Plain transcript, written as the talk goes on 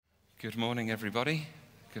Good morning, everybody.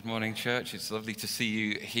 Good morning, church. It's lovely to see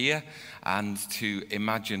you here and to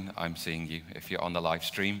imagine I'm seeing you if you're on the live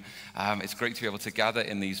stream. It's great to be able to gather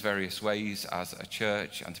in these various ways as a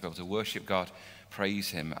church and to be able to worship God, praise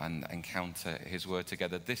Him, and encounter His Word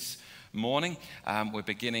together. This morning, we're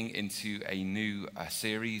beginning into a new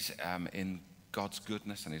series in God's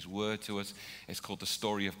goodness and His Word to us. It's called The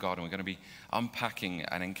Story of God, and we're going to be unpacking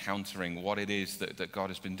and encountering what it is that God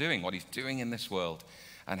has been doing, what He's doing in this world,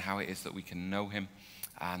 and how it is that we can know Him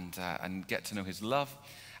and get to know His love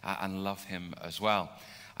and love Him as well.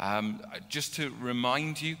 Just to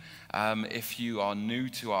remind you, if you are new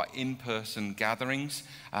to our in-person gatherings,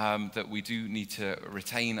 that we do need to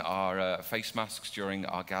retain our face masks during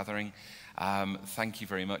our gathering. Thank you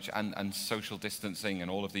very much, and social distancing and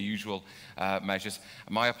all of the usual measures.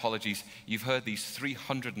 My apologies, you've heard these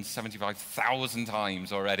 375,000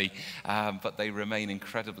 times already, but they remain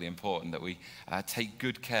incredibly important that we take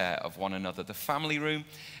good care of one another. The family room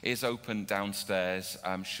is open downstairs,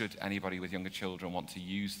 should anybody with younger children want to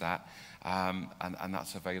use that. And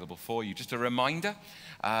that's available for you. Just a reminder,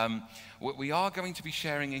 we are going to be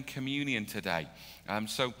sharing in communion today.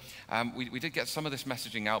 So we did get some of this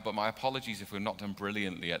messaging out, but my apologies if we've not done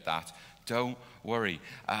brilliantly at that. Don't worry.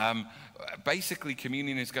 Basically,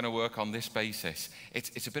 communion is going to work on this basis.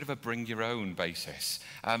 It's a bit of a bring your own basis.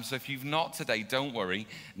 So if you've not today, don't worry.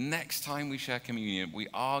 Next time we share communion, we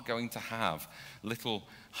are going to have little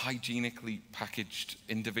hygienically packaged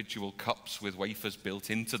individual cups with wafers built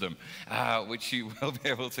into them, which you will be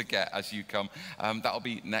able to get as you come. That'll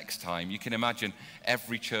be next time. You can imagine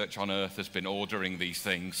every church on earth has been ordering these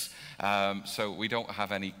things, so we don't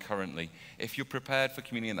have any currently. If you're prepared for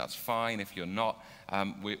communion, that's fine. If you're not,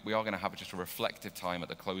 we are going to have just a reflective time at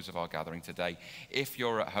the close of our gathering today. If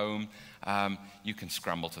you're at home, you can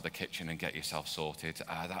scramble to the kitchen and get yourself sorted.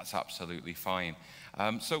 That's absolutely fine.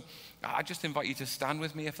 So I just invite you to stand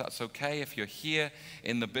with me if that's okay. If you're here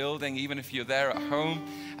in the building, even if you're there at home,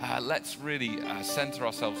 let's really center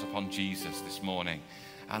ourselves upon Jesus this morning.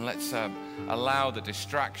 And let's allow the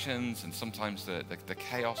distractions and sometimes the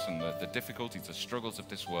chaos and the difficulties, the struggles of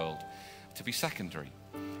this world to be secondary.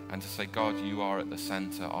 And to say, God, you are at the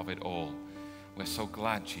center of it all. We're so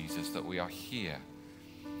glad, Jesus, that we are here,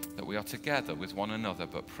 that we are together with one another,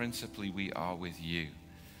 but principally we are with you.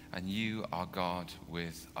 And you are God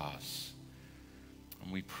with us.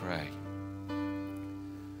 And we pray,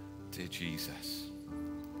 dear Jesus,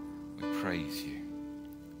 we praise you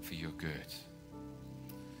for your good.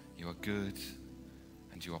 You are good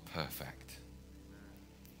and you are perfect.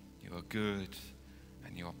 You are good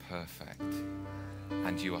and you are perfect.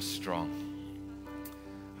 And you are strong.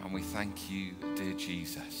 And we thank you, dear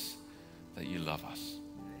Jesus, that you love us.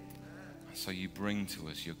 So you bring to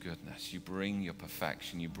us your goodness, you bring your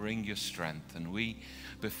perfection, you bring your strength, and we,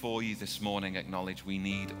 before you this morning, acknowledge we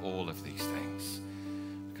need all of these things.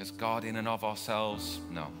 Because God, in and of ourselves,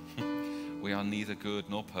 no, we are neither good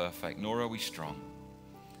nor perfect, nor are we strong.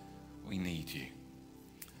 We need you.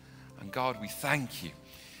 And God, we thank you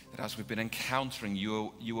that as we've been encountering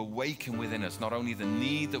you, you awaken within us not only the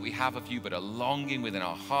need that we have of you, but a longing within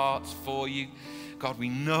our hearts for you. God, we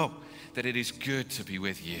know that it is good to be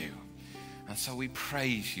with you. And so we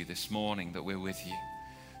praise you this morning that we're with you,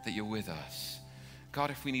 that you're with us.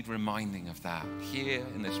 God, if we need reminding of that here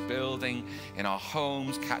in this building, in our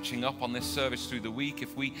homes, catching up on this service through the week,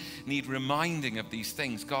 if we need reminding of these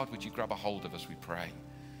things, God, would you grab a hold of us, we pray.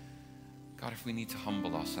 God, if we need to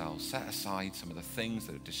humble ourselves, set aside some of the things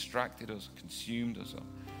that have distracted us, consumed us, or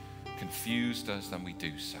confused us, then we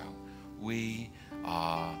do so. We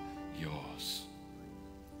are yours.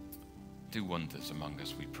 Do wonders among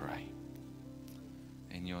us, we pray.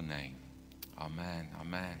 In your name, amen,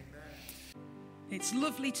 amen. It's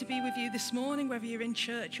lovely to be with you this morning, whether you're in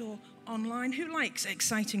church or online. Who likes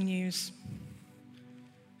exciting news?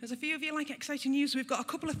 There's a few of you like exciting news. We've got a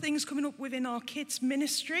couple of things coming up within our kids'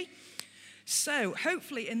 ministry. So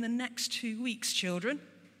hopefully in the next 2 weeks, children,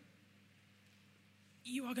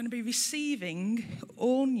 you are going to be receiving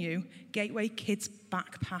all new Gateway Kids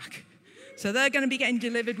backpack. So they're going to be getting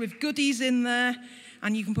delivered with goodies in there,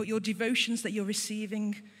 and you can put your devotions that you're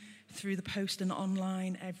receiving through the post and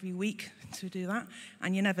online every week to do that.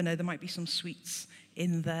 And you never know, there might be some sweets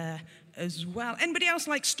in there as well. Anybody else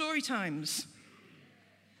like story times?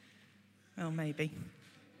 Well, maybe.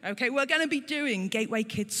 Okay, we're going to be doing Gateway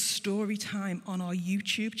Kids Story Time on our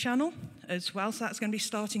YouTube channel as well. So that's going to be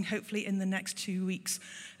starting hopefully in the next 2 weeks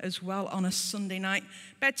as well on a Sunday night.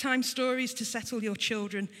 Bedtime stories to settle your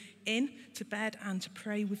children in to bed and to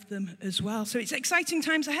pray with them as well. So it's exciting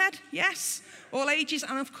times ahead, yes, all ages,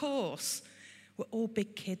 and of course, we're all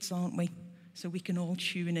big kids, aren't we? so we can all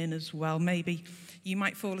tune in as well. Maybe you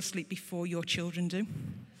might fall asleep before your children do.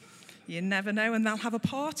 You never know, and they'll have a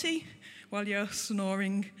party while you're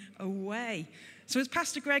snoring away. So as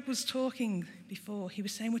Pastor Greg was talking before, he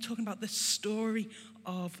was saying we're talking about the story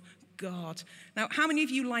of God. Now, how many of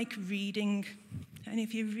you like reading? Any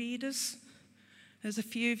of you readers? There's a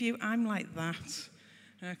few of you. I'm like that.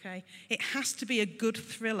 Okay. It has to be a good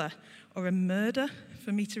thriller or a murder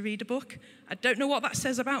for me to read a book. I don't know what that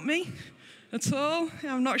says about me at all.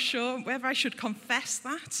 I'm not sure whether I should confess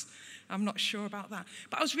that. I'm not sure about that.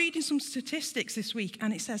 But I was reading some statistics this week,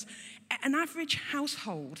 and it says an average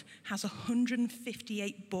household has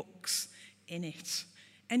 158 books in it.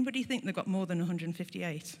 Anybody think they've got more than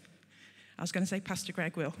 158? I was going to say Pastor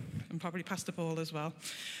Greg will, and probably Pastor Paul as well.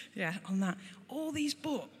 Yeah, on that. All these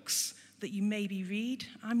books that you maybe read,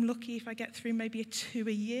 I'm lucky if I get through maybe 2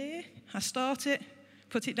 a year. I start it,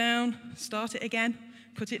 put it down, start it again,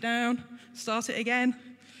 put it down, start it again.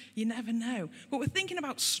 You never know. But we're thinking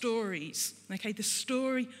about stories, okay, the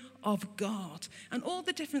story of God and all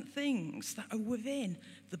the different things that are within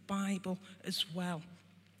the Bible as well.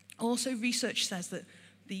 Also, research says that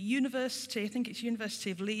the university, I think it's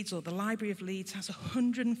University of Leeds or the Library of Leeds, has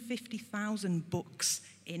 150,000 books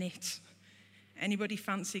in it. Anybody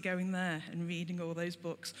fancy going there and reading all those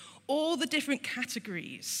books? All the different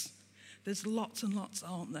categories. There's lots and lots,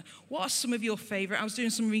 aren't there? What are some of your favorite? I was doing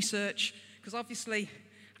some research because obviously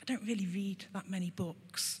I don't really read that many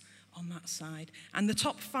books on that side. And the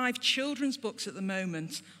top 5 children's books at the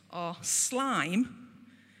moment are Slime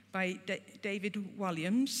by David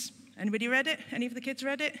Walliams. Anybody read it? Any of the kids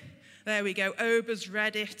read it? There we go. Oba's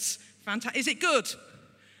read it. Fantastic. Is it good?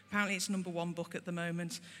 Apparently it's number 1 book at the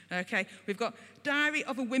moment. Okay, we've got Diary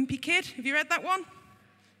of a Wimpy Kid. Have you read that one?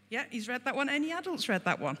 Yeah, he's read that one. Any adults read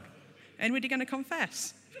that one? Anybody going to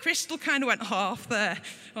confess? Crystal kind of went half there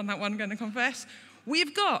on that one, going to confess.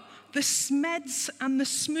 We've got The Smeds and the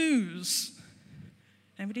Smoos.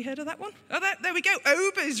 Anybody heard of that one? Oh, there we go.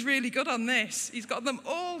 Oba is really good on this. He's got them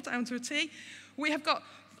all down to a T. We have got,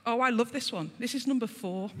 oh, I love this one. This is number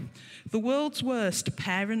 4. The World's Worst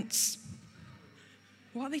Parents.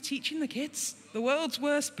 What are they teaching the kids? The World's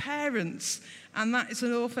Worst Parents. And that is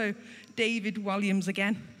an author, David Walliams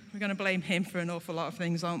again. We're going to blame him for an awful lot of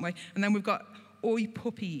things, aren't we? And then we've got Oi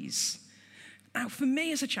Puppies. Now, for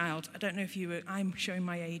me as a child, I don't know if you were, I'm showing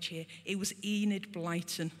my age here, it was Enid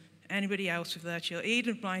Blyton. Anybody else with their children?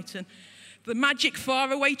 Enid Blyton. The Magic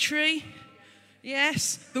Faraway Tree.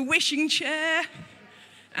 Yes. The Wishing Chair.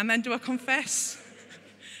 And then do I confess?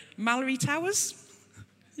 Mallory Towers.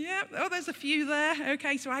 Yeah, oh, there's a few there.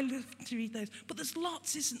 Okay, so I love to read those. But there's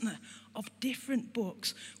lots, isn't there, of different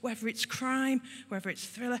books, whether it's crime, whether it's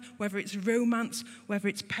thriller, whether it's romance, whether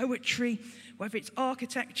it's poetry, whether it's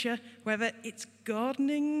architecture, whether it's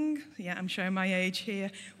gardening. Yeah, I'm showing my age here.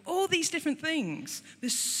 All these different things.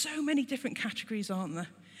 There's so many different categories, aren't there,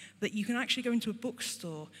 that you can actually go into a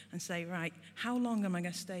bookstore and say, right, how long am I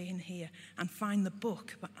going to stay in here and find the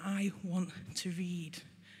book that I want to read?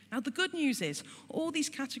 Now, the good news is all these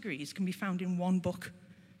categories can be found in one book.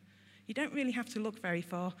 You don't really have to look very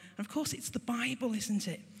far. And of course, it's the Bible, isn't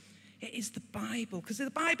it? It is the Bible, because the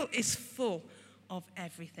Bible is full of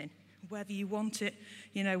everything. Whether you want it,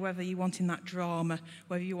 you know, whether you want in that drama,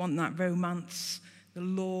 whether you want that romance, the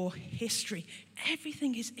law, history,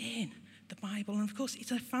 everything is in the Bible. And of course,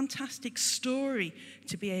 it's a fantastic story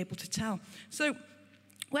to be able to tell. So,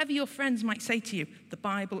 whether your friends might say to you, the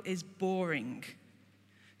Bible is boring.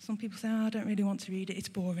 Some people say, oh, I don't really want to read it, it's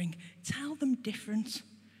boring. Tell them different.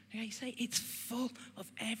 Okay, say it's full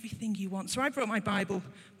of everything you want. So I brought my Bible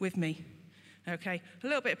with me. Okay, a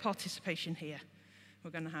little bit of participation here we're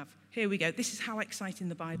going to have. Here we go. This is how exciting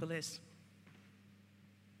the Bible is.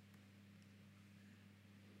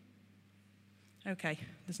 Okay,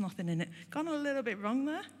 there's nothing in it. Gone a little bit wrong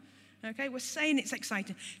there. Okay, we're saying it's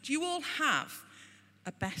exciting. Do you all have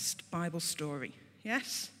a best Bible story?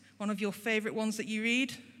 Yes? One of your favorite ones that you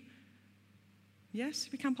read? Yes,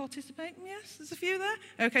 we can participate. Yes, there's a few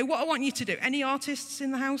there. Okay, what I want you to do, any artists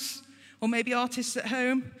in the house? Or maybe artists at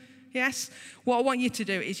home? Yes? What I want you to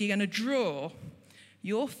do is you're going to draw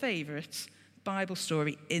your favorite Bible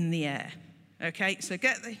story in the air. Okay, so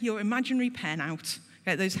get your imaginary pen out.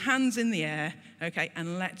 Get those hands in the air. Okay,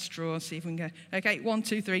 and let's draw and see if we can go. Okay, 1,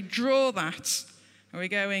 2, 3. Draw that. Are we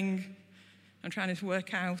going? I'm trying to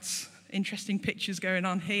work out interesting pictures going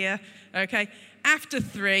on here. Okay, after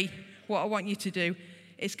 3, what I want you to do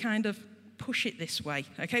is kind of push it this way.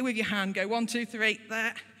 Okay, with your hand, go 1, 2, 3,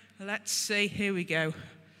 there. Let's see, here we go.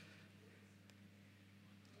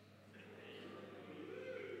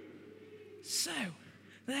 So,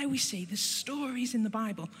 There we see the stories in the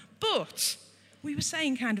Bible. But we were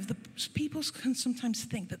saying people can sometimes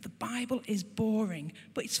think that the Bible is boring,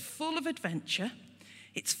 but it's full of adventure.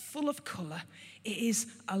 It's full of colour. It is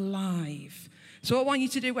alive. So what I want you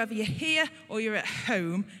to do, whether you're here or you're at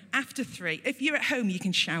home, after 3, if you're at home, you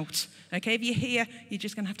can shout. Okay, if you're here, you're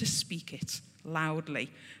just going to have to speak it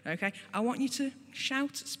loudly. Okay, I want you to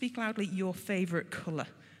shout, speak loudly, your favourite colour.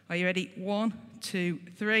 Are you ready? 1, 2,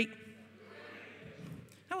 3.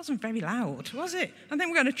 That wasn't very loud, was it? I think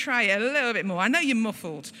we're going to try it a little bit more. I know you're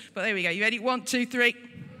muffled, but there we go. You ready? 1, 2, 3.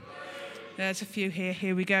 There's a few here.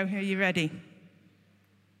 Here we go. Are you ready?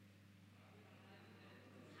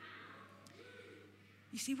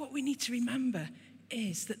 You see, what we need to remember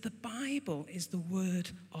is that the Bible is the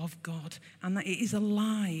Word of God and that it is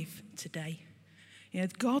alive today. You know,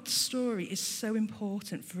 God's story is so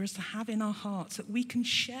important for us to have in our hearts that we can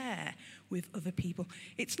share with other people.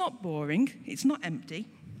 It's not boring. It's not empty.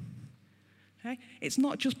 Okay? It's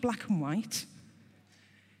not just black and white.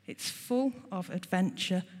 It's full of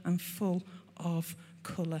adventure and full of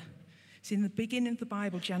colour. See, in the beginning of the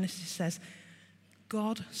Bible, Genesis says,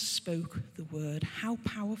 God spoke the word. How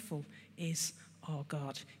powerful is our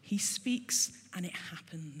God? He speaks and it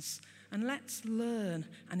happens. And let's learn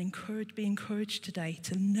and be encouraged today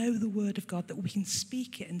to know the word of God, that we can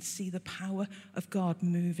speak it and see the power of God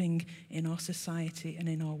moving in our society and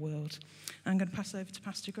in our world. I'm going to pass over to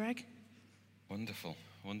Pastor Greg. Wonderful,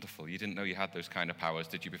 wonderful. You didn't know you had those kind of powers,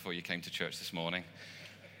 did you, before you came to church this morning?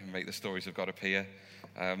 And make the stories of God appear.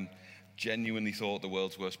 Genuinely thought The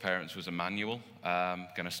World's Worst Parents was a manual.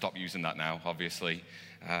 Going to stop using that now, obviously.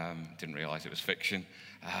 Didn't realize it was fiction.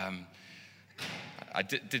 I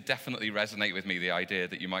did definitely resonate with me the idea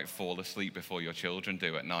that you might fall asleep before your children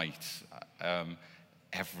do at night.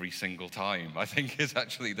 Every single time, I think, is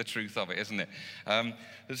actually the truth of it, isn't it?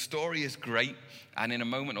 The story is great, and in a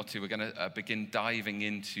moment or two, we're going to begin diving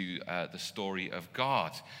into the story of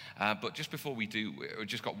God. But just before we do, we've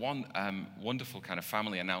just got one wonderful kind of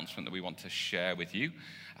family announcement that we want to share with you.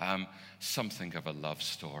 Something of a love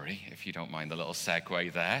story, if you don't mind the little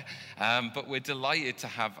segue there. But we're delighted to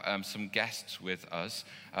have some guests with us,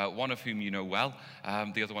 one of whom you know well,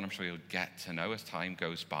 the other one I'm sure you'll get to know as time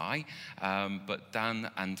goes by. But Dan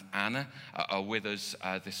and Anna are with us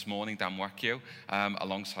this morning, Dan Wakio,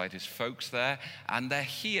 alongside his folks there. And they're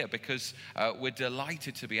here because we're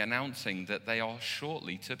delighted to be announcing that they are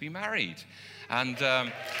shortly to be married. And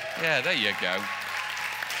yeah, there you go.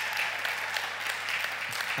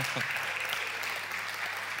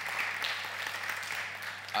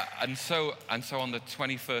 And so on the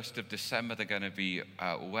 21st of December, they're going to be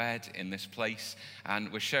wed in this place.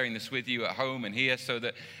 And we're sharing this with you at home and here so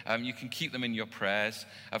that you can keep them in your prayers.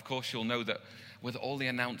 Of course, you'll know that with all the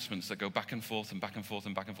announcements that go back and forth and back and forth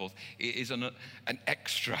and back and forth, it is an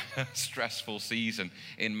extra stressful season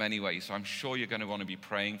in many ways. So I'm sure you're going to want to be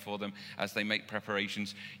praying for them as they make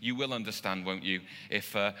preparations. You will understand, won't you,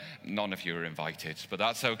 if none of you are invited, but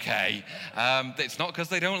that's okay. It's not because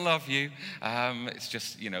they don't love you. It's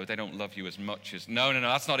just, they don't love you as much as, no,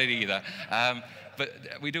 that's not it either. But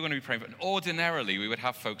we do want to be praying for them. Ordinarily, we would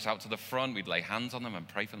have folks out to the front. We'd lay hands on them and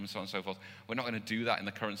pray for them and so on and so forth. We're not going to do that in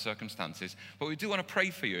the current circumstances. But we do want to pray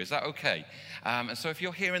for you. Is that okay? And so if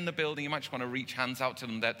you're here in the building, you might just want to reach hands out to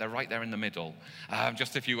them. They're right there in the middle,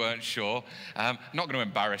 just if you weren't sure. I'm not going to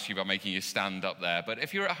embarrass you by making you stand up there. But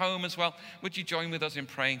if you're at home as well, would you join with us in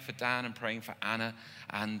praying for Dan and praying for Anna?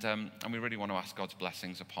 And we really want to ask God's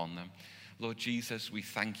blessings upon them. Lord Jesus, we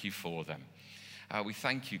thank you for them. We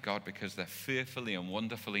thank you, God, because they're fearfully and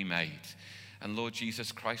wonderfully made. And Lord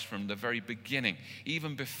Jesus Christ, from the very beginning,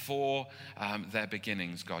 even before their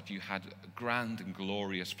beginnings, God, you had grand and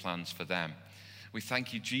glorious plans for them. We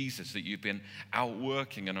thank you, Jesus, that you've been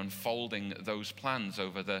outworking and unfolding those plans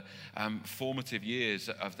over the formative years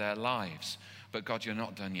of their lives. But God, you're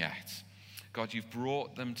not done yet. God, you've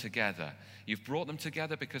brought them together. You've brought them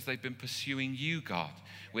together because they've been pursuing you, God,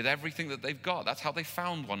 with everything that they've got. That's how they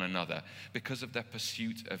found one another, because of their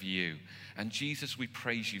pursuit of you. And Jesus, we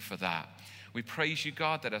praise you for that. We praise you,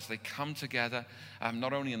 God, that as they come together,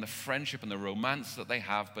 not only in the friendship and the romance that they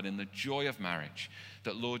have, but in the joy of marriage,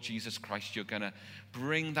 that, Lord Jesus Christ, you're going to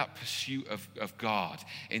bring that pursuit of God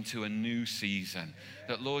into a new season.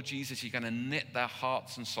 That, Lord Jesus, you're going to knit their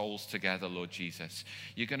hearts and souls together, Lord Jesus.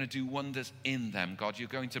 You're going to do wonders in them, God. You're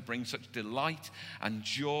going to bring such delight and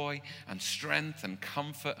joy and strength and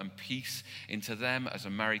comfort and peace into them as a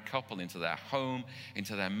married couple, into their home,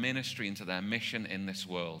 into their ministry, into their mission in this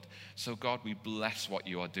world. So, God, we bless what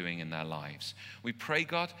you are doing in their lives. We pray,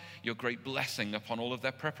 God, your great blessing upon all of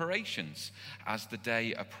their preparations as the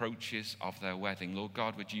day approaches of their wedding. Lord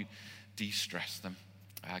God, would you de-stress them?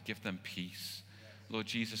 Give them peace. Lord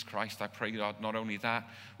Jesus Christ, I pray, God, not only that,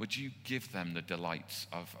 would you give them the delights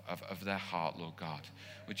of their heart, Lord God.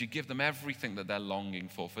 Would you give them everything that they're longing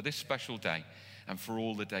for this special day and for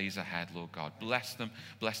all the days ahead, Lord God. Bless them,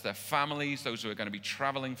 bless their families, those who are going to be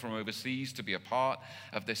traveling from overseas to be a part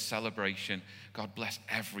of this celebration. God, bless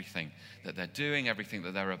everything that they're doing, everything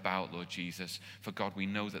that they're about, Lord Jesus. For God, we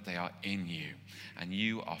know that they are in you and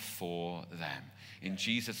you are for them. In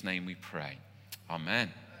Jesus' name we pray. Amen.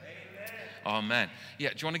 Amen. Yeah,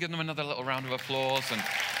 do you want to give them another little round of applause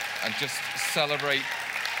and just celebrate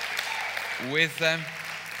with them?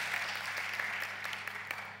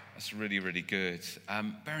 That's really, really good.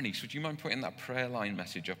 Berenice, would you mind putting that prayer line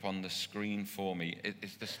message up on the screen for me?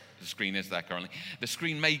 The screen is there currently. The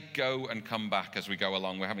screen may go and come back as we go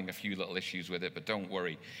along. We're having a few little issues with it, but don't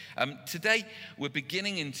worry. Today, we're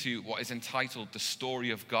beginning into what is entitled The Story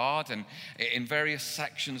of God, and in various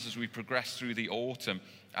sections as we progress through the autumn,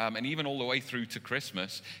 and even all the way through to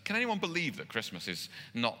Christmas. Can anyone believe that Christmas is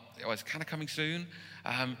it's kind of coming soon?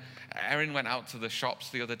 Erin went out to the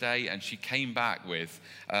shops the other day and she came back with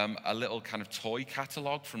a little kind of toy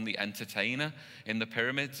catalogue from the entertainer in the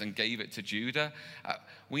pyramids and gave it to Judah.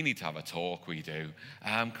 We need to have a talk, we do.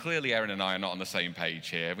 Clearly Erin and I are not on the same page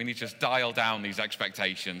here. We need to just dial down these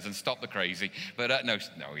expectations and stop the crazy. But no,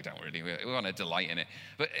 we don't really. We want to delight in it.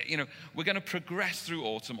 But, we're going to progress through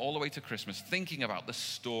autumn all the way to Christmas thinking about the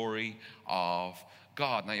story of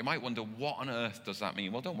God. Now, you might wonder, what on earth does that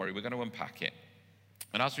mean? Well, don't worry, we're going to unpack it.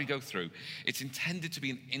 And as we go through, it's intended to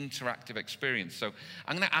be an interactive experience. So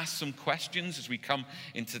I'm going to ask some questions as we come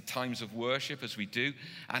into times of worship, as we do.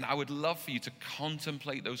 And I would love for you to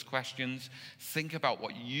contemplate those questions, think about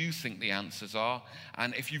what you think the answers are.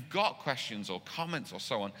 And if you've got questions or comments or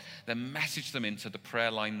so on, then message them into the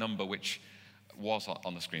prayer line number, which was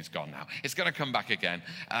on the screen. It's gone now. It's going to come back again.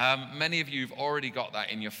 Many of you have already got that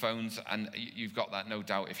in your phones, and you've got that, no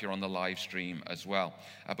doubt, if you're on the live stream as well.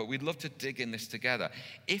 But we'd love to dig in this together.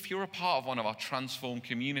 If you're a part of one of our Transform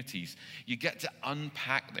communities, you get to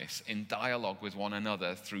unpack this in dialogue with one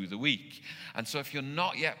another through the week. And so if you're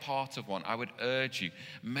not yet part of one, I would urge you,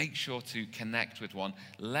 make sure to connect with one.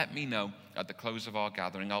 Let me know at the close of our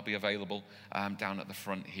gathering. I'll be available down at the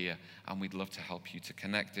front here, and we'd love to help you to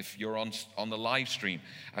connect. If you're on the live stream,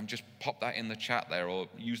 just pop that in the chat there, or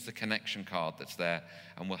use the connection card that's there,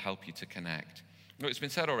 and we'll help you to connect. It's been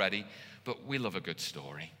said already, but we love a good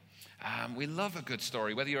story. We love a good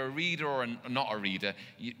story. Whether you're a reader or not a reader,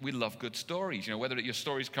 we love good stories. Whether your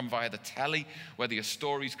stories come via the telly, whether your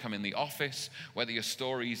stories come in the office, whether your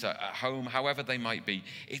stories are at home, however they might be,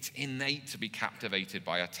 it's innate to be captivated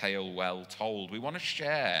by a tale well told. We want to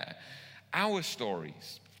share our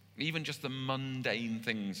stories, even just the mundane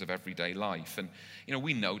things of everyday life. And,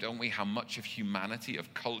 we know, don't we, how much of humanity,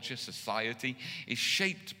 of culture, society is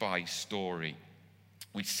shaped by story.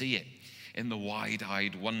 We see it in the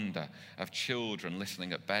wide-eyed wonder of children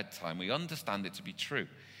listening at bedtime. We understand it to be true.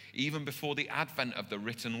 Even before the advent of the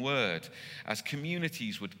written word, as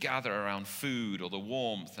communities would gather around food or the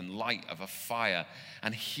warmth and light of a fire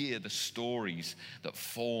and hear the stories that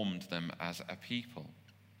formed them as a people.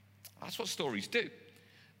 That's what stories do.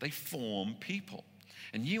 They form people.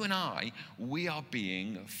 And you and I, we are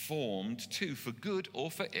being formed too, for good or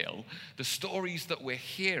for ill. The stories that we're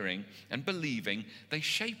hearing and believing, they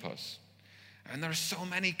shape us. And there are so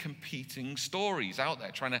many competing stories out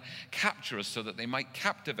there trying to capture us so that they might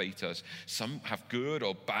captivate us. Some have good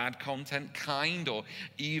or bad content, kind or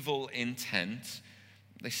evil intent.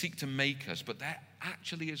 They seek to make us, but there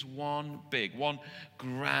actually is one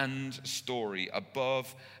grand story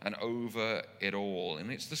above and over it all.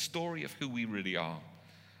 And it's the story of who we really are,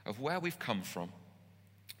 of where we've come from,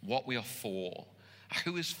 what we are for,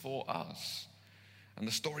 who is for us, and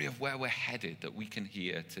the story of where we're headed that we can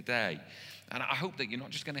hear today. And I hope that you're not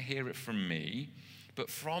just going to hear it from me, but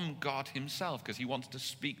from God himself, because he wants to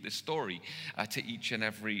speak this story to each and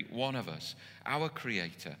every one of us. Our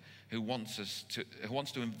Creator, who wants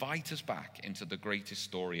to invite us back into the greatest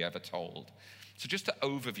story ever told. So just to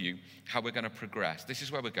overview how we're going to progress, this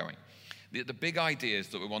is where we're going. The big ideas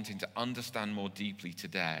that we're wanting to understand more deeply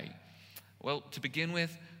today. Well, to begin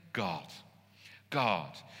with, God.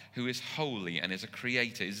 God, who is holy and is a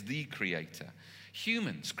creator, is the creator.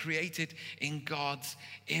 Humans created in God's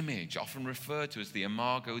image, often referred to as the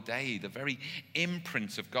Imago Dei, the very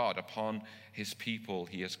imprint of God upon his people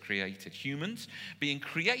he has created. Humans being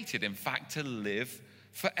created, in fact, to live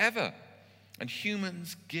forever. And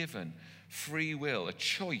humans given free will, a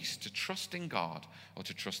choice to trust in God or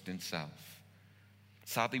to trust in self.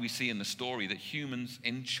 Sadly, we see in the story that humans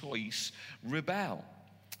in choice rebel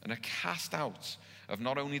and are cast out of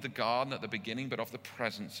not only the garden at the beginning, but of the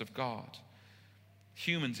presence of God.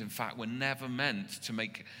 Humans, in fact, were never meant to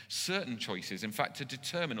make certain choices, in fact, to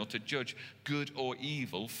determine or to judge good or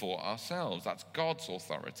evil for ourselves. That's God's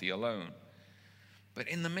authority alone. But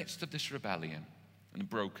in the midst of this rebellion and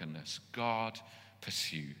brokenness, God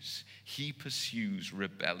pursues. He pursues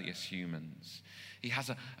rebellious humans. He has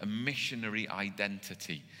a missionary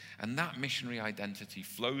identity, and that missionary identity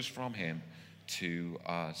flows from him to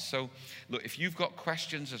us. So, look, if you've got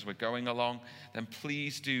questions as we're going along, then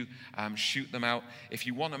please do shoot them out. If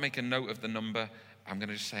you want to make a note of the number, I'm going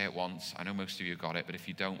to just say it once. I know most of you got it, but if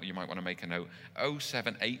you don't, you might want to make a note.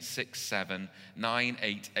 07867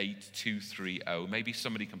 988 230. Maybe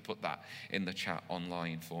somebody can put that in the chat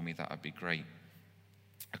online for me. That would be great.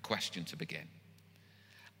 A question to begin.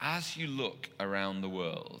 As you look around the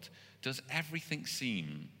world, does everything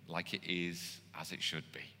seem like it is as it should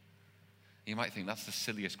be? You might think, that's the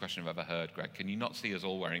silliest question I've ever heard, Greg. Can you not see us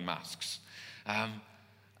all wearing masks?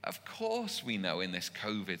 Of course we know in this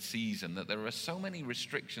COVID season that there are so many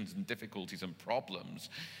restrictions and difficulties and problems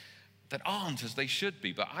that aren't as they should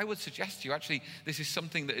be. But I would suggest to you, actually, this is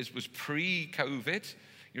something that was pre-COVID.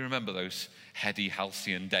 You remember those heady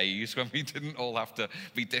halcyon days when we didn't all have to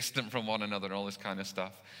be distant from one another and all this kind of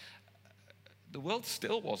stuff. The world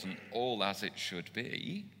still wasn't all as it should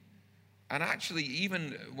be. And actually,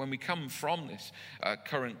 even when we come from this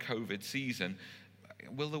current COVID season,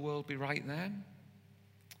 will the world be right then?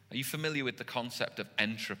 Are you familiar with the concept of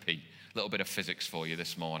entropy? A little bit of physics for you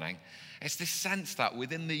this morning. It's this sense that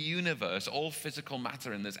within the universe, all physical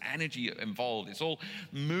matter and there's energy involved, it's all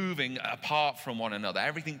moving apart from one another.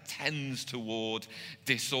 Everything tends toward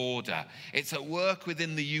disorder. It's at work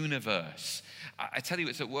within the universe. I tell you,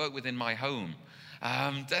 it's at work within my home.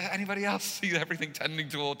 Anybody else see everything tending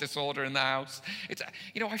toward disorder in the house?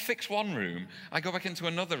 I fix one room, I go back into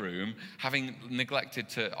another room, having neglected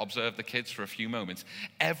to observe the kids for a few moments.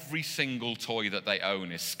 Every single toy that they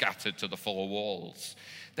own is scattered to the four walls.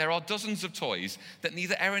 There are dozens of toys that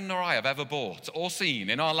neither Erin nor I have ever bought or seen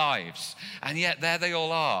in our lives, and yet there they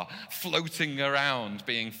all are, floating around,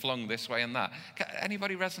 being flung this way and that.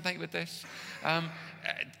 Anybody resonate with this?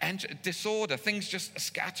 Disorder, things just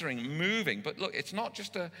scattering, moving. But look, it's not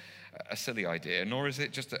just a silly idea, nor is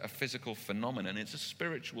it just a physical phenomenon. It's a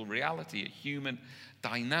spiritual reality, a human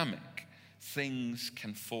dynamic. Things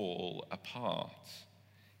can fall apart.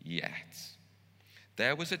 Yet,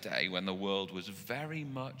 there was a day when the world was very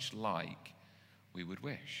much like we would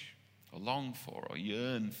wish, or long for, or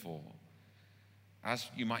yearn for, as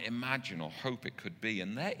you might imagine or hope it could be.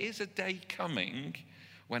 And there is a day coming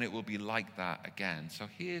when it will be like that again. So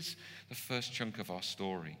here's the first chunk of our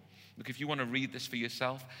story. Look, if you want to read this for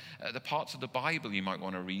yourself, the parts of the Bible you might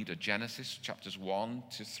want to read are Genesis chapters 1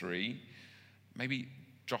 to 3. Maybe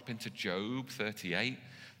drop into Job 38.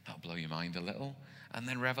 That'll blow your mind a little. And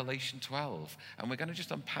then Revelation 12. And we're going to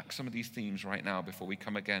just unpack some of these themes right now before we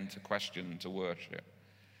come again to question and to worship.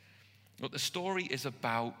 Look, the story is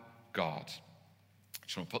about God.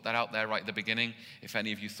 Just want to put that out there right at the beginning. If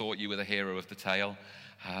any of you thought you were the hero of the tale,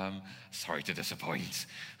 sorry to disappoint.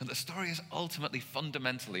 And the story is ultimately,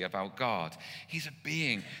 fundamentally about God. He's a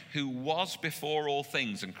being who was before all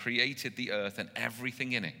things and created the earth and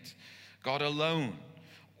everything in it. God alone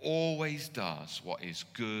always does what is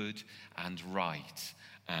good and right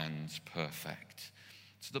and perfect.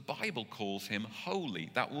 So the Bible calls him holy.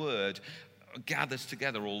 That word gathers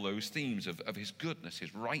together all those themes of his goodness,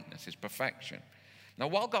 his rightness, his perfection. Now,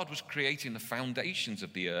 while God was creating the foundations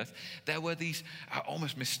of the earth, there were these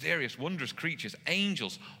almost mysterious, wondrous creatures,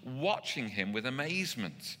 angels, watching him with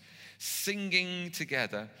amazement, singing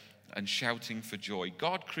together and shouting for joy.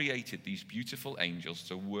 God created these beautiful angels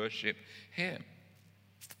to worship him.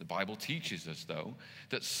 The Bible teaches us, though,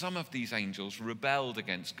 that some of these angels rebelled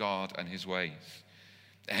against God and his ways.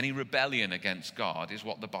 Any rebellion against God is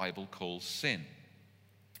what the Bible calls sin.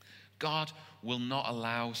 God will not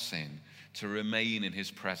allow sin to remain in his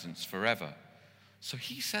presence forever. So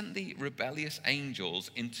he sent the rebellious angels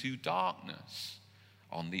into darkness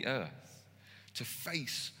on the earth to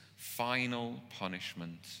face final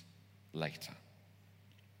punishment later.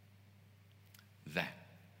 Then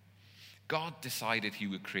God decided he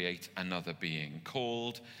would create another being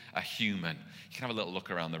called a human. You can have a little look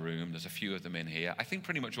around the room. There's a few of them in here. I think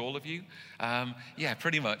pretty much all of you. Yeah,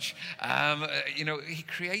 pretty much. He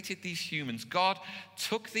created these humans. God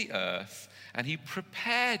took the earth and he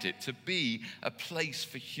prepared it to be a place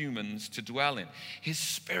for humans to dwell in. His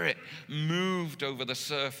spirit moved over the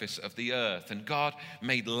surface of the earth, and God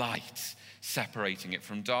made light, separating it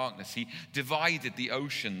from darkness. He divided the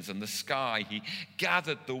oceans and the sky. He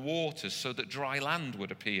gathered the waters so that dry land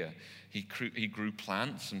would appear. He grew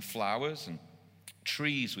plants and flowers and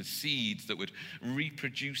trees with seeds that would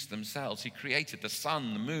reproduce themselves. He created the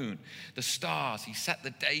sun, the moon, the stars. He set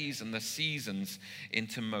the days and the seasons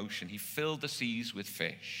into motion. He filled the seas with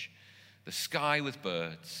fish, the sky with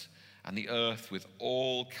birds, and the earth with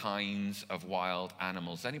all kinds of wild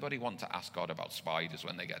animals. Anybody want to ask God about spiders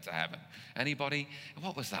when they get to heaven? Anybody?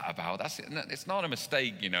 What was that about? It's not a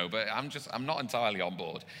mistake, but I'm not entirely on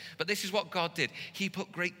board. But this is what God did. He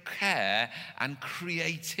put great care and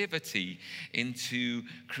creativity into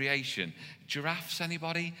creation. Giraffes,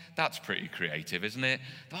 anybody? That's pretty creative, isn't it?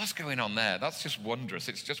 What's going on there? That's just wondrous.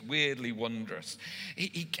 It's just weirdly wondrous.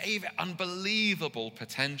 He gave it unbelievable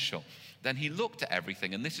potential. Then he looked at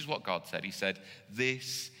everything, and this is what God said. He said,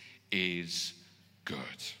 "This is good."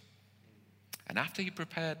 And after he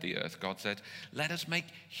prepared the earth, God said, "Let us make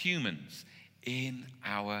humans in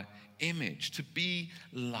our image, to be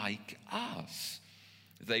like us.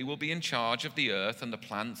 They will be in charge of the earth and the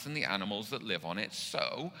plants and the animals that live on it."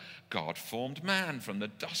 So God formed man from the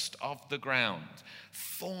dust of the ground,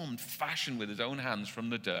 fashioned with his own hands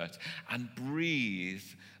from the dirt, and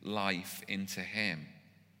breathed life into him.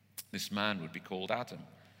 This man would be called Adam.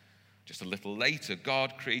 Just a little later,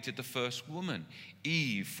 God created the first woman,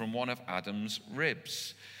 Eve, from one of Adam's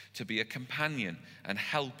ribs, to be a companion and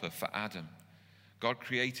helper for Adam. God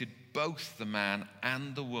created both the man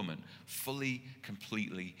and the woman fully,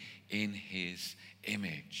 completely in his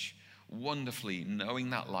image, wonderfully knowing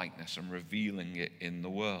that likeness and revealing it in the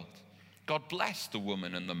world. God blessed the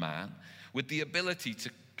woman and the man with the ability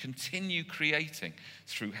to continue creating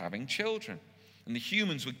through having children. And the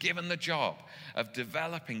humans were given the job of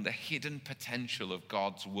developing the hidden potential of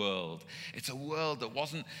God's world. It's a world that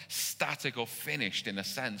wasn't static or finished in a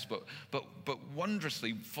sense, but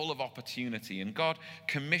wondrously full of opportunity. And God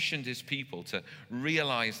commissioned his people to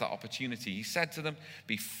realize that opportunity. He said to them,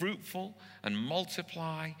 "Be fruitful and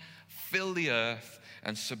multiply, fill the earth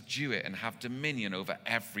and subdue it, and have dominion over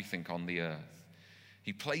everything on the earth."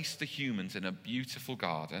 He placed the humans in a beautiful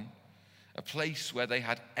garden, a place where they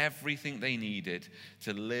had everything they needed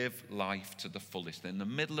to live life to the fullest. In the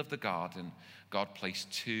middle of the garden, God placed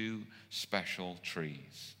two special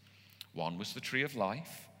trees. One was the tree of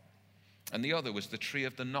life, and the other was the tree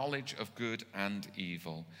of the knowledge of good and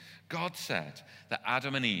evil. God said that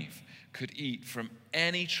Adam and Eve could eat from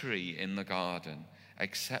any tree in the garden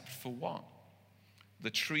except for one,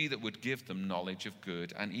 the tree that would give them knowledge of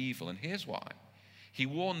good and evil. And here's why. He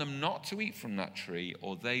warned them not to eat from that tree,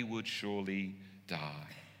 or they would surely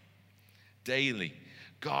die. Daily,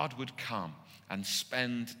 God would come and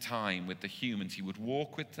spend time with the humans. He would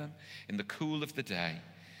walk with them in the cool of the day.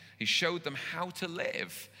 He showed them how to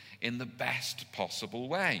live in the best possible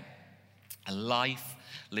way. A life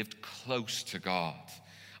lived close to God,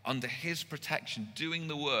 under his protection, doing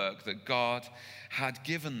the work that God had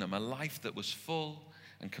given them, a life that was full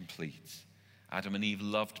and complete. Adam and Eve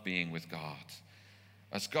loved being with God.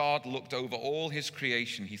 As God looked over all his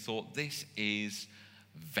creation, he thought, "This is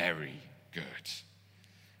very good."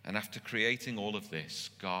 And after creating all of this,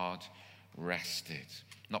 God rested.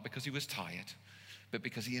 Not because he was tired, but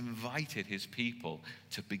because he invited his people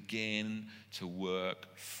to begin to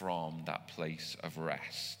work from that place of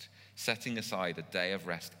rest, setting aside a day of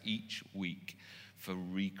rest each week for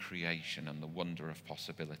recreation and the wonder of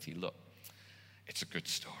possibility. Look, it's a good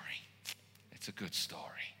story. It's a good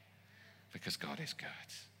story. Because God is good.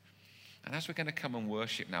 And as we're going to come and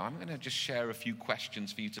worship now, I'm going to just share a few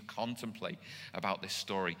questions for you to contemplate about this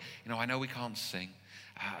story. I know we can't sing,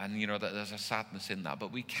 and that there's a sadness in that,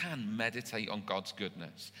 but we can meditate on God's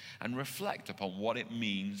goodness and reflect upon what it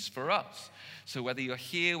means for us. So whether you're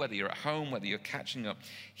here, whether you're at home, whether you're catching up,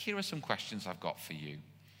 here are some questions I've got for you.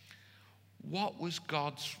 What was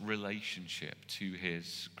God's relationship to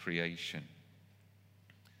his creation?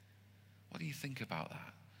 What do you think about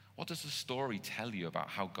that? What does the story tell you about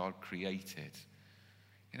how God created?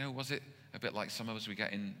 Was it a bit like some of us, we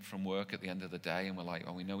get in from work at the end of the day and we're like,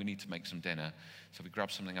 we know we need to make some dinner. So we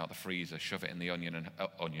grab something out of the freezer, shove it in the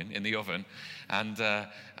in the oven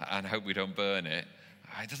and hope we don't burn it.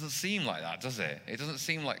 It doesn't seem like that, does it? It doesn't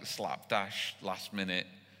seem like slapdash, last minute.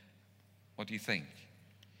 What do you think?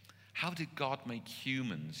 How did God make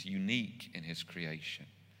humans unique in his creation?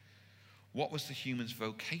 What was the human's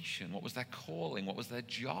vocation? What was their calling? What was their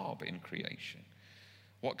job in creation?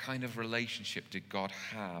 What kind of relationship did God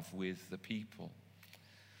have with the people?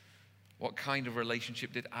 What kind of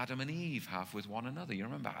relationship did Adam and Eve have with one another? You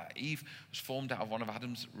remember, Eve was formed out of one of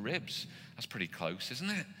Adam's ribs. That's pretty close, isn't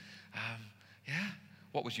it? Yeah.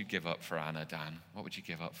 What would you give up for Anna, Dan? What would you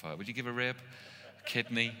give up for her? Would you give a rib? A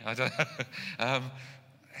kidney? I don't know.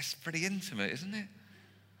 It's pretty intimate, isn't it?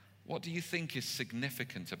 What do you think is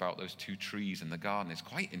significant about those two trees in the garden? It's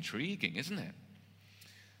quite intriguing, isn't it?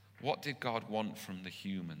 What did God want from the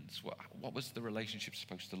humans? What was the relationship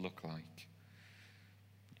supposed to look like?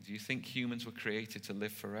 Do you think humans were created to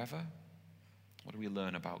live forever? What do we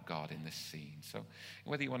learn about God in this scene? So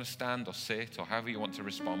whether you want to stand or sit or however you want to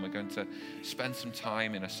respond, we're going to spend some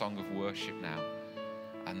time in a song of worship now.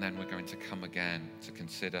 And then we're going to come again to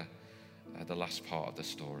consider the last part of the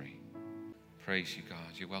story. Praise you, God.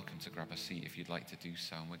 You're welcome to grab a seat if you'd like to do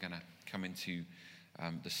so. And we're going to come into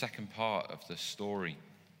the second part of the story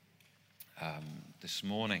this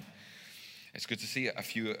morning. It's good to see a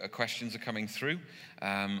few questions are coming through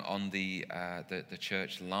on the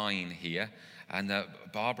church line here. And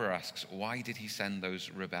Barbara asks, why did he send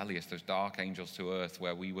those dark angels to earth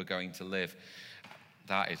where we were going to live?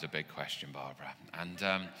 That is a big question, Barbara.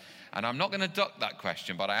 And I'm not going to duck that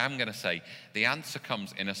question, but I am going to say the answer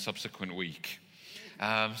comes in a subsequent week.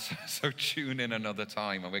 So tune in another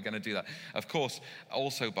time, and we're going to do that. Of course,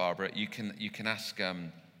 also, Barbara, you can ask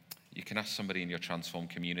somebody in your Transform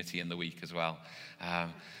community in the week as well. I'll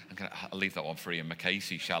leave that one for Ian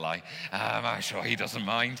McCasey, shall I? I'm sure he doesn't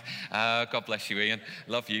mind. God bless you, Ian.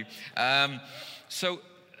 Love you. So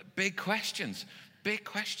big questions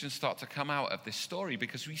start to come out of this story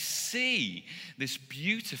because we see this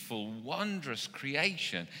beautiful, wondrous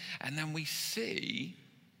creation, and then we see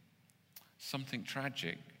something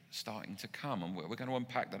tragic starting to come, and we're going to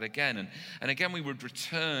unpack that again. And again, we would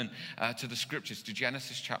return to the scriptures, to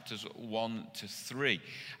Genesis chapters 1 to 3,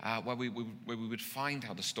 where we would find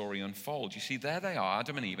how the story unfolds. You see, there they are,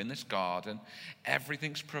 Adam and Eve in this garden.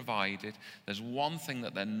 Everything's provided. There's one thing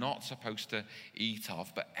that they're not supposed to eat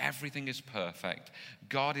of, but everything is perfect.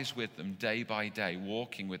 God is with them day by day,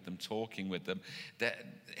 walking with them, talking with them.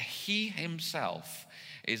 He himself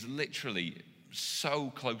is literally so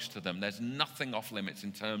close to them. There's nothing off limits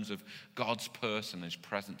in terms of God's person, his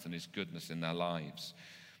presence, and his goodness in their lives.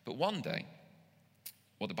 But one day,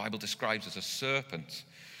 what the Bible describes as a serpent,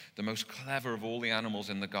 the most clever of all the animals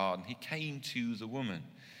in the garden, he came to the woman.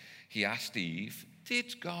 He asked Eve,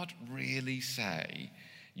 did God really say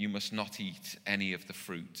you must not eat any of the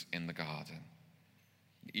fruit in the garden?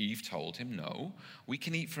 Eve told him, no, we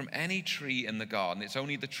can eat from any tree in the garden. It's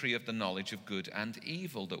only the tree of the knowledge of good and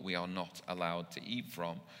evil that we are not allowed to eat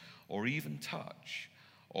from or even touch,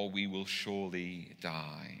 or we will surely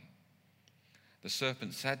die. The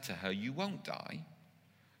serpent said to her, you won't die.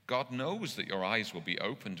 God knows that your eyes will be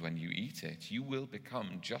opened when you eat it. You will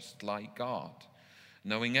become just like God,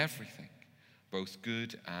 knowing everything, both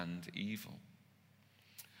good and evil.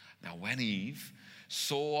 Now, when Eve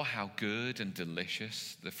saw how good and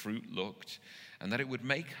delicious the fruit looked and that it would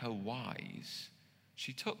make her wise,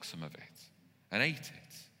 she took some of it and ate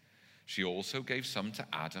it. She also gave some to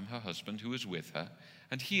Adam, her husband, who was with her,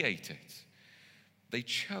 and he ate it. They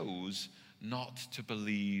chose not to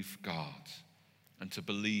believe God and to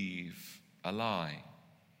believe a lie.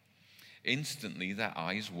 Instantly, their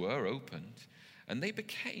eyes were opened and they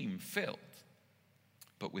became filled,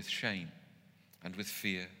 but with shame and with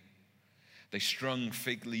fear. They strung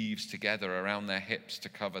fig leaves together around their hips to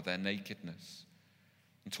cover their nakedness.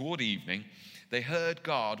 And toward evening, they heard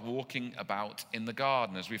God walking about in the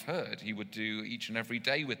garden, as we've heard he would do each and every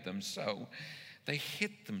day with them. So they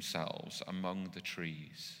hid themselves among the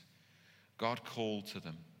trees. God called to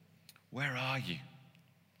them, where are you?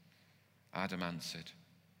 Adam answered,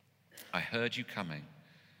 I heard you coming,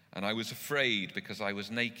 and I was afraid because I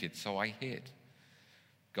was naked, so I hid.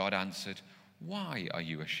 God answered, why are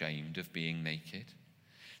you ashamed of being naked?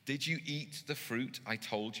 Did you eat the fruit I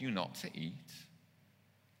told you not to eat?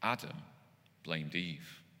 Adam blamed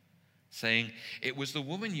Eve, saying, it was the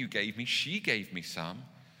woman you gave me, she gave me some.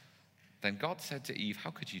 Then God said to Eve,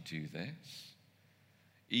 how could you do this?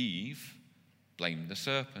 Eve blamed the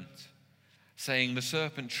serpent, saying, the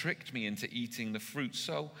serpent tricked me into eating the fruit.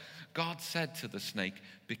 So God said to the snake,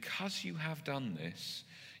 because you have done this,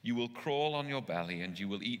 you will crawl on your belly and you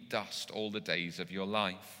will eat dust all the days of your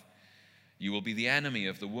life. You will be the enemy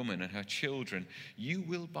of the woman and her children. You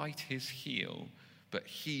will bite his heel, but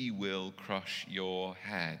he will crush your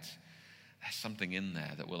head. There's something in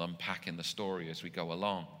there that we'll unpack in the story as we go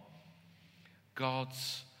along.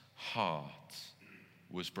 God's heart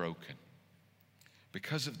was broken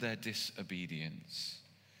because of their disobedience,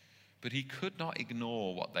 but he could not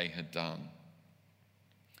ignore what they had done.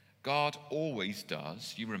 God always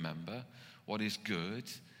does, you remember, what is good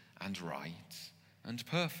and right and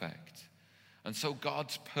perfect. And so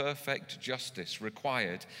God's perfect justice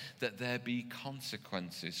required that there be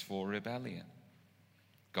consequences for rebellion.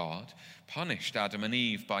 God punished Adam and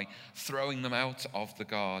Eve by throwing them out of the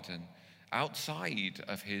garden, outside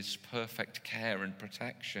of his perfect care and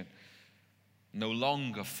protection. No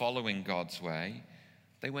longer following God's way,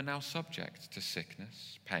 they were now subject to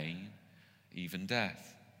sickness, pain, even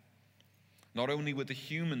death. Not only were the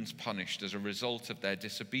humans punished as a result of their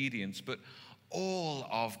disobedience, but all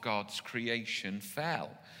of God's creation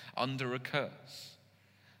fell under a curse.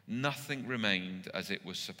 Nothing remained as it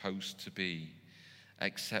was supposed to be,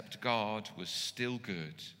 except God was still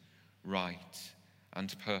good, right,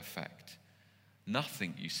 and perfect.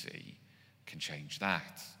 Nothing, you see, can change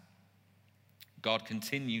that. God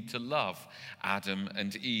continued to love Adam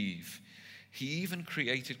and Eve. He even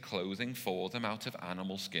created clothing for them out of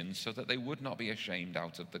animal skins so that they would not be ashamed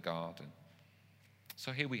out of the garden.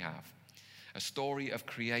 So here we have a story of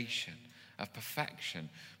creation, of perfection,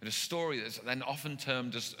 but a story that's then often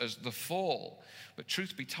termed as the fall. But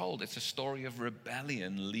truth be told, it's a story of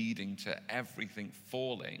rebellion leading to everything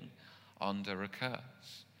falling under a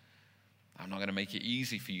curse. I'm not going to make it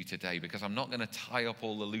easy for you today because I'm not going to tie up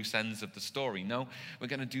all the loose ends of the story. No, we're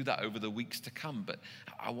going to do that over the weeks to come. But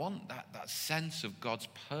I want that sense of God's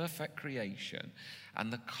perfect creation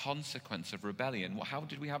and the consequence of rebellion. How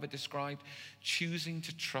did we have it described? Choosing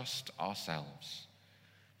to trust ourselves.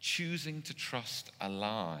 Choosing to trust a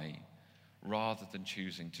lie rather than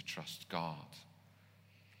choosing to trust God.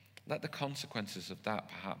 Let the consequences of that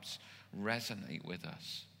perhaps resonate with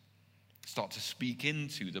us. Start to speak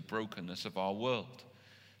into the brokenness of our world.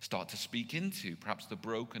 Start to speak into perhaps the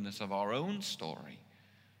brokenness of our own story.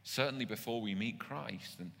 Certainly before we meet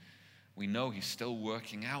Christ, and we know he's still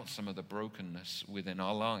working out some of the brokenness within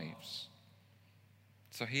our lives.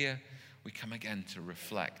 So here we come again to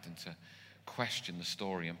reflect and to question the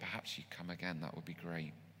story, and perhaps you come again, that would be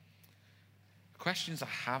great. The questions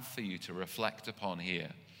I have for you to reflect upon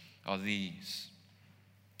here are these.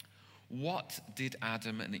 What did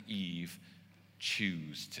Adam and Eve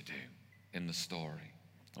choose to do in the story?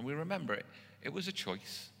 And we remember it was a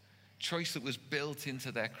choice that was built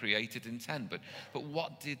into their created intent. But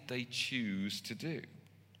what did they choose to do?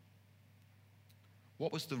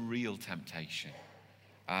 What was the real temptation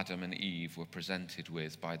Adam and Eve were presented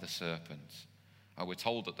with by the serpent? We're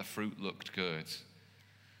told that the fruit looked good,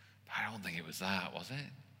 but I don't think it was that, was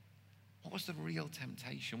it? What was the real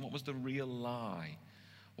temptation? What was the real lie?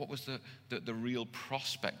 What was the real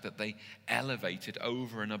prospect that they elevated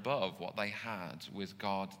over and above what they had with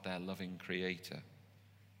God, their loving creator?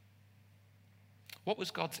 What was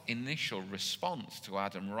God's initial response to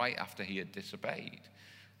Adam right after he had disobeyed?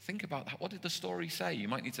 Think about that. What did the story say? You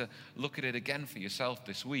might need to look at it again for yourself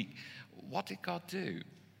this week. What did God do?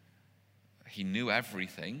 He knew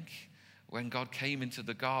everything. When God came into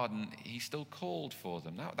the garden, he still called for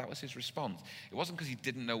them. That was his response. It wasn't because he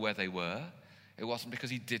didn't know where they were. It wasn't because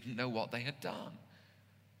he didn't know what they had done.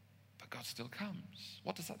 But God still comes.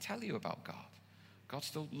 What does that tell you about God? God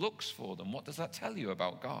still looks for them. What does that tell you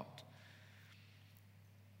about God?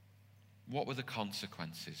 What were the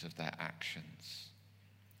consequences of their actions?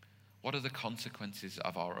 What are the consequences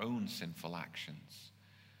of our own sinful actions?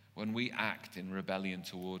 When we act in rebellion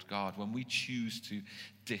toward God, when we choose to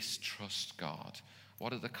distrust God,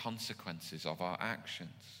 what are the consequences of our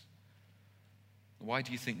actions? Why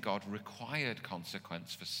do you think God required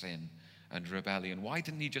consequence for sin and rebellion? Why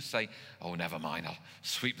didn't he just say, oh, never mind, I'll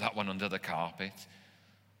sweep that one under the carpet?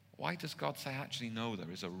 Why does God say, actually, no,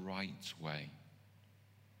 there is a right way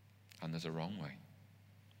and there's a wrong way?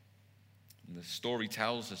 And the story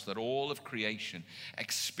tells us that all of creation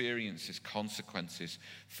experiences consequences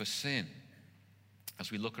for sin.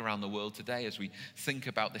 As we look around the world today, as we think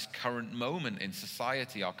about this current moment in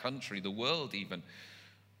society, our country, the world even,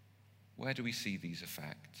 where do we see these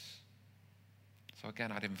effects? So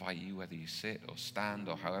again, I'd invite you, whether you sit or stand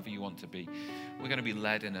or however you want to be, we're going to be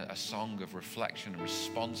led in a song of reflection and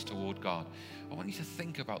response toward God. I want you to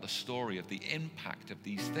think about the story of the impact of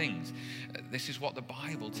these things. This is what the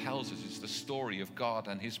Bible tells us is the story of God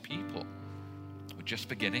and his people. We're just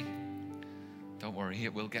beginning. Don't worry,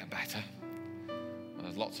 it will get better.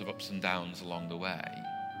 There's lots of ups and downs along the way.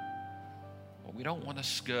 But we don't want to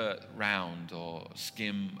skirt round or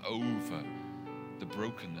skim over the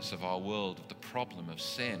brokenness of our world, of the problem of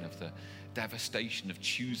sin, of the devastation of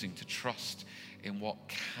choosing to trust in what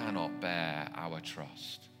cannot bear our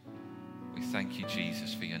trust. We thank you,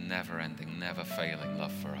 Jesus, for your never-ending, never-failing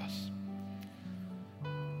love for us.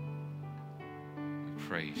 We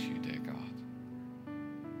praise you, dear God.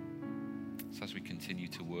 So as we continue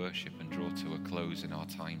to worship and draw to a close in our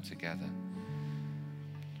time together,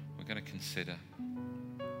 we're going to consider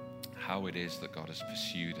how it is that God has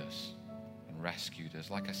pursued us and and rescued us.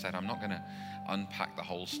 Like I said, I'm not going to unpack the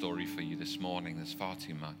whole story for you this morning. There's far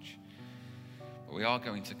too much. But we are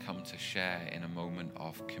going to come to share in a moment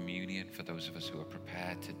of communion for those of us who are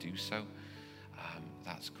prepared to do so.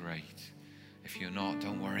 That's great. If you're not,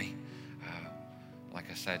 don't worry. Like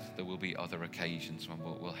I said, there will be other occasions when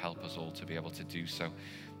we'll help us all to be able to do so.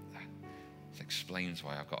 This explains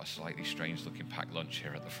why I've got a slightly strange looking packed lunch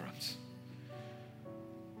here at the front.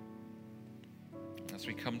 As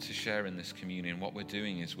we come to share in this communion, what we're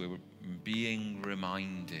doing is we're being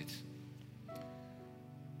reminded,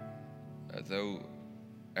 though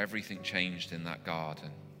everything changed in that garden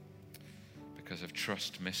because of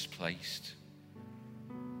trust misplaced,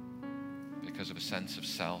 because of a sense of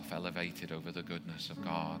self elevated over the goodness of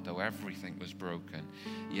God, though everything was broken,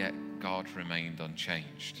 yet God remained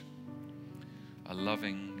unchanged. A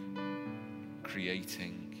loving,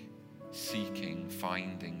 creating, seeking,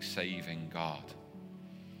 finding, saving God.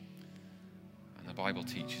 And the Bible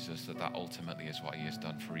teaches us that that ultimately is what he has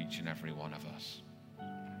done for each and every one of us.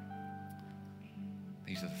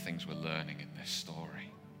 These are the things we're learning in this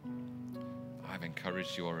story. I've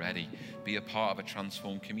encouraged you already. Be a part of a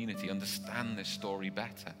transformed community. Understand this story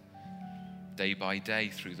better. Day by day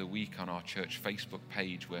through the week on our church Facebook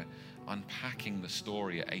page, we're unpacking the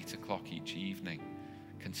story at 8 o'clock each evening,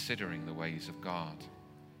 considering the ways of God.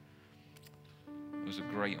 Those are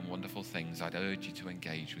great and wonderful things. I'd urge you to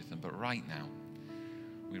engage with them. But right now,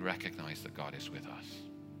 we recognize that God is with us.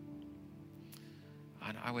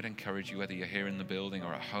 And I would encourage you, whether you're here in the building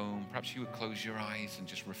or at home, perhaps you would close your eyes and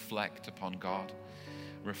just reflect upon God.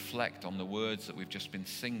 Reflect on the words that we've just been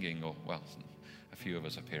singing, or, well, a few of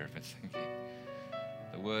us up here have been singing.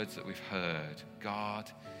 The words that we've heard. God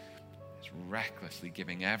is recklessly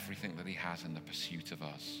giving everything that he has in the pursuit of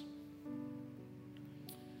us.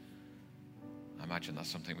 I imagine that's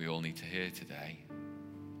something we all need to hear today.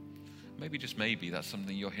 Maybe, just maybe, that's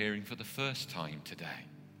something you're hearing for the first time today.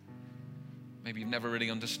 Maybe you've never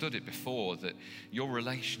really understood it before, that your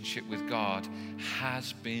relationship with God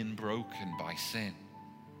has been broken by sin.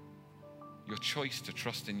 Your choice to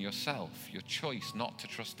trust in yourself, your choice not to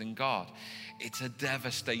trust in God, it's a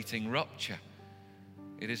devastating rupture.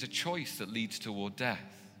 It is a choice that leads toward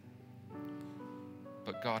death.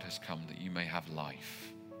 But God has come that you may have life.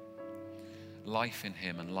 Life in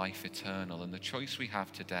him and life eternal. And the choice we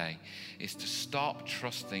have today is to stop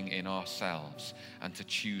trusting in ourselves and to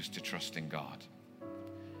choose to trust in God.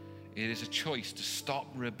 It is a choice to stop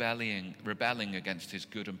rebelling against his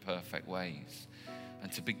good and perfect ways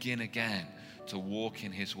and to begin again to walk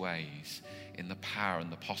in his ways in the power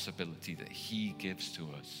and the possibility that he gives to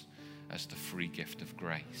us as the free gift of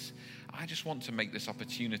grace. I just want to make this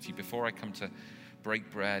opportunity before I come to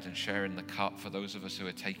break bread and share in the cup for those of us who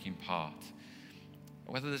are taking part.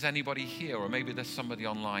 Whether there's anybody here or maybe there's somebody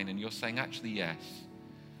online and you're saying, actually, yes,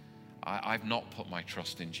 I've not put my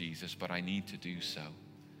trust in Jesus, but I need to do so.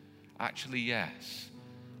 Actually, yes,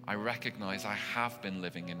 I recognize I have been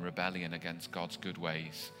living in rebellion against God's good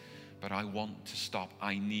ways, but I want to stop.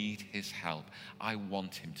 I need his help. I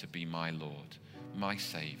want him to be my Lord, my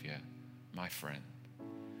Savior, my friend.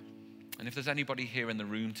 And if there's anybody here in the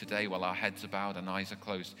room today while our heads are bowed and eyes are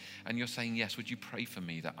closed, and you're saying, yes, would you pray for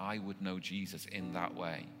me that I would know Jesus in that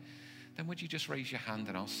way? Then would you just raise your hand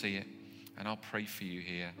and I'll see it and I'll pray for you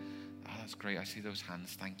here. Oh, that's great. I see those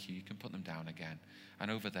hands. Thank you. You can put them down again.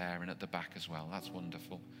 And over there and at the back as well. That's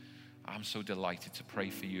wonderful. I'm so delighted to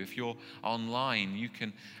pray for you. If you're online, you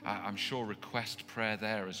can, I'm sure, request prayer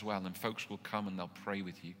there as well, and folks will come and they'll pray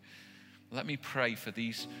with you. Let me pray for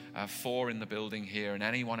these 4 in the building here and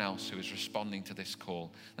anyone else who is responding to this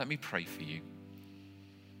call. Let me pray for you.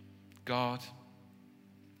 God,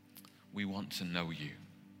 we want to know you.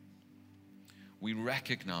 We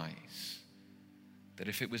recognize that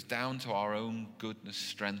if it was down to our own goodness,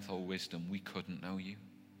 strength, or wisdom, we couldn't know you.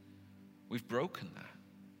 We've broken that.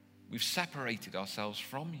 We've separated ourselves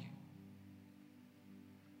from you.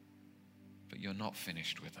 But you're not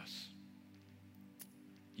finished with us.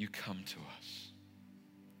 You come to us.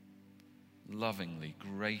 Lovingly,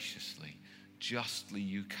 graciously, justly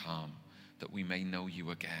you come that we may know you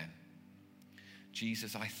again.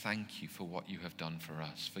 Jesus, I thank you for what you have done for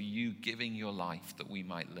us, for you giving your life that we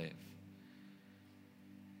might live,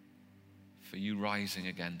 for you rising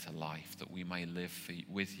again to life that we may live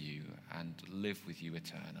with you and live with you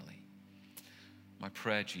eternally. My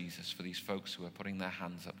prayer, Jesus, for these folks who are putting their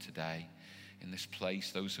hands up today in this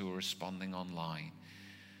place, those who are responding online,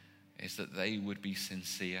 is that they would be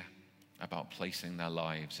sincere about placing their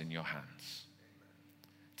lives in your hands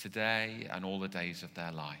today and all the days of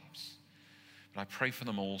their lives. But I pray for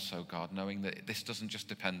them also, God, knowing that this doesn't just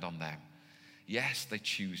depend on them. Yes, they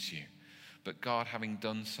choose you, But God, having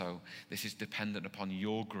done so, this is dependent upon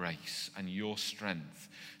your grace and your strength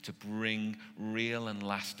to bring real and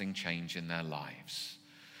lasting change in their lives.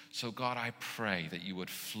 So God, I pray that you would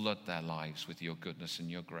flood their lives with your goodness and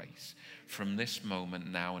your grace from this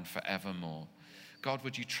moment now and forevermore. God,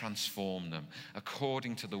 would you transform them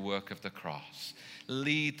according to the work of the cross?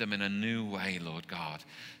 Lead them in a new way, Lord God.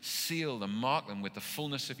 Seal them, mark them with the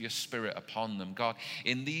fullness of your Spirit upon them. God,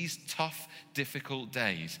 in these tough, difficult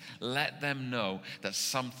days, let them know that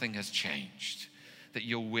something has changed, that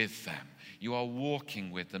you're with them, you are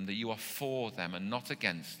walking with them, that you are for them and not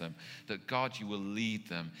against them, that God, you will lead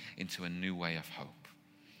them into a new way of hope.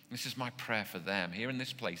 This is my prayer for them here in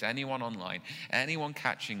this place. Anyone online, anyone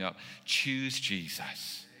catching up, choose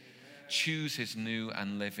Jesus. Choose his new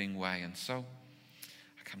and living way. And so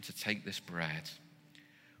I come to take this bread,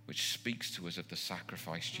 which speaks to us of the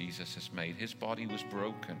sacrifice Jesus has made. His body was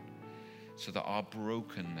broken so that our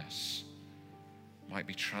brokenness might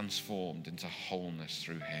be transformed into wholeness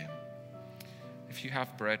through him. If you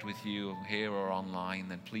have bread with you here or online,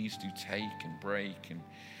 then please do take and break and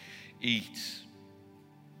eat.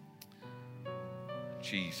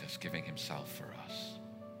 Jesus giving himself for us.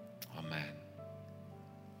 Amen.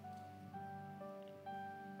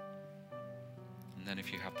 And then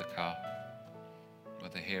if you have the cup,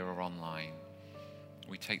 whether here or online,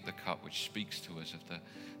 we take the cup which speaks to us of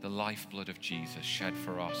the lifeblood of Jesus shed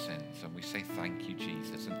for our sins, and we say thank you,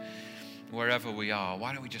 Jesus. And wherever we are,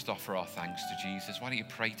 why don't we just offer our thanks to Jesus? Why don't you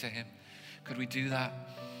pray to him? Could we do that?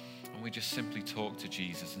 And we just simply talk to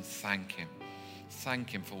Jesus and thank him. Thank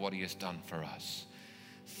him for what he has done for us.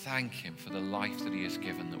 Thank him for the life that he has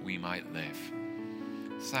given that we might live.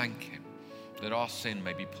 Thank him that our sin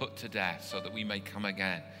may be put to death so that we may come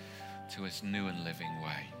again to his new and living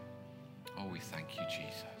way. Oh, we thank you,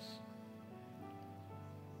 Jesus.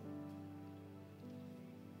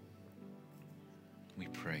 We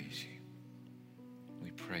praise you.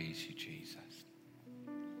 We praise you, Jesus.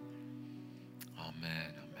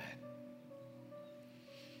 Amen, amen.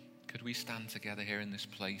 Could we stand together here in this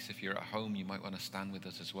place? If you're at home, you might want to stand with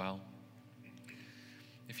us as well.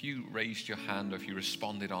 If you raised your hand or if you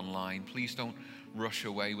responded online, please don't rush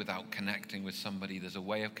away without connecting with somebody. There's a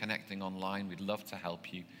way of connecting online. We'd love to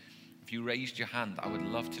help you. If you raised your hand, I would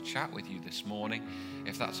love to chat with you this morning.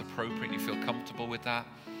 If that's appropriate, you feel comfortable with that.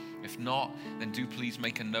 If not, then do please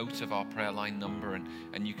make a note of our prayer line number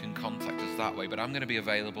and you can contact us that way. But I'm going to be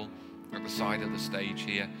available at the side of the stage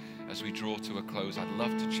here as we draw to a close. I'd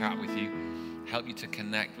love to chat with you, help you to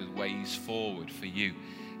connect with ways forward for you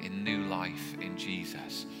in new life in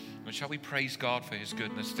Jesus. And shall we praise God for his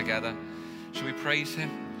goodness together? Shall we praise him?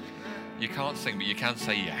 You can't sing, but you can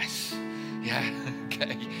say yes. Yeah,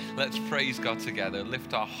 okay. Let's praise God together.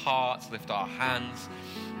 Lift our hearts, lift our hands.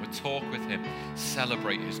 We'll talk with him,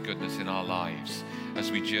 celebrate his goodness in our lives as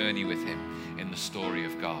we journey with him in the story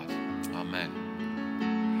of God.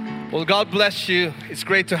 Amen. Well, God bless you. It's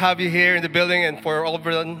great to have you here in the building, and for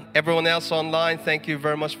everyone else online, thank you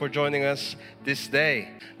very much for joining us this day.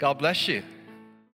 God bless you.